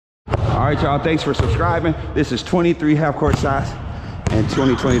All right, y'all, thanks for subscribing. This is 23 half-court shots in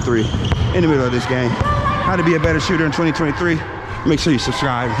 2023 in the middle of this game. How to be a better shooter in 2023. Make sure you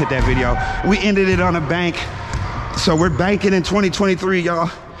subscribe, hit that video. We ended it on a bank, so we're banking in 2023, y'all.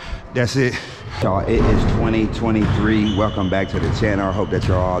 That's it. Y'all, it is 2023. Welcome back to the channel. I hope that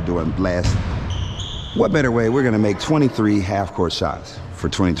you're all doing blessed. What better way? We're gonna make 23 half-court shots for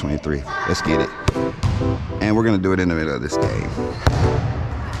 2023. Let's get it. And we're gonna do it in the middle of this game.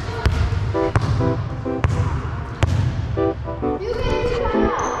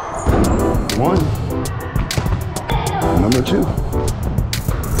 One. Number two.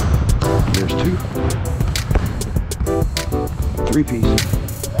 There's two. Three piece.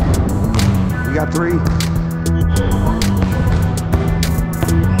 We got three.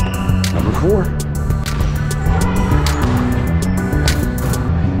 Number four.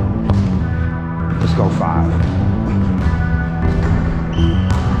 Let's go five.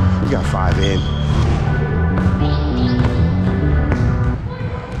 We got five in.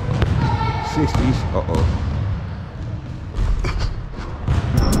 60s. Uh-oh.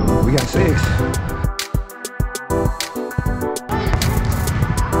 We got six.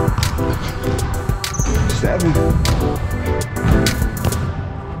 Seven.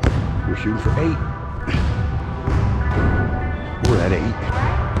 We're shooting for eight. We're at eight.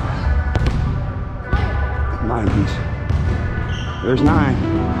 Nine piece. There's nine.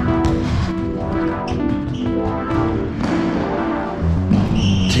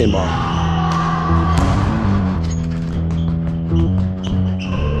 10 ball.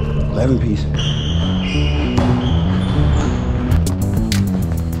 11 piece.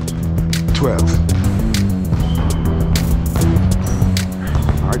 12.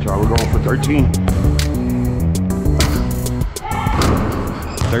 All right, y'all, we're going for 13.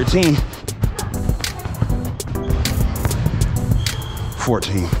 13.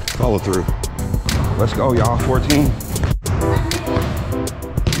 14. Follow through. Let's go, y'all. 14.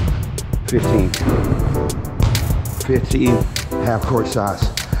 15. 15 half-court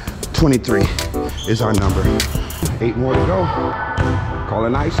shots. 23 is our number. 8 more to go. Call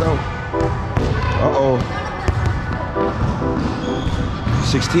it ISO. Uh-oh.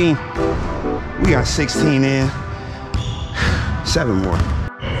 16. We got 16 in. 7 more.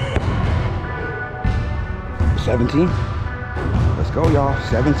 17. Let's go, y'all.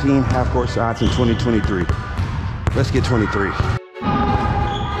 17 half-court shots in 2023. Let's get 23.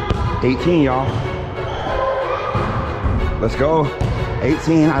 18, y'all. Let's go.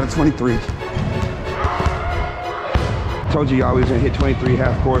 18 out of 23. Told you y'all we was gonna hit 23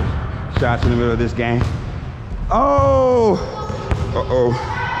 half-court shots in the middle of this game. Oh! Uh-oh.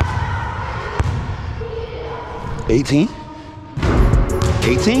 18.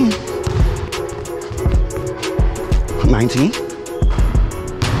 18. 19.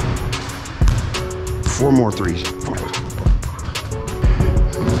 4 more threes.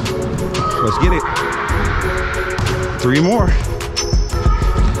 Let's get it. 3 more.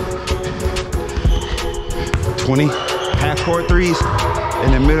 20 half-court threes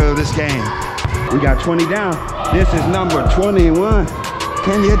in the middle of this game. We got 20 down. This is number 21.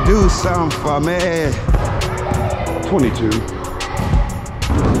 Can you do something for me? 22.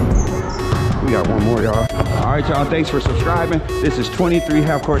 We got 1 more, y'all. All right, y'all, thanks for subscribing. This is 23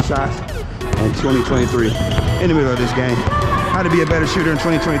 half-court shots in 2023 in the middle of this game. How to be a better shooter in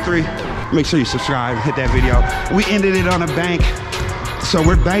 2023. Make sure you subscribe, hit that video. We ended it on a bank, so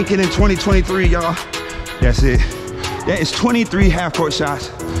we're banking in 2023, y'all. That's it. That is 23 half-court shots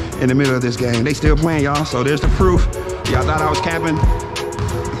in the middle of this game. They still playing, y'all, so there's the proof. Y'all thought I was capping?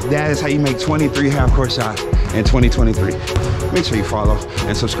 That is how you make 23 half-court shots in 2023. Make sure you follow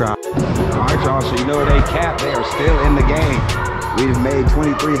and subscribe. All right, y'all, so you know they cap. They are still in the game. We've made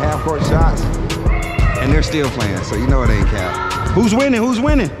 23 half-court shots, and they're still playing, so you know it ain't cap. Who's winning? Who's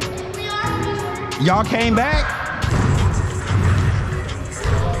winning? Y'all came back?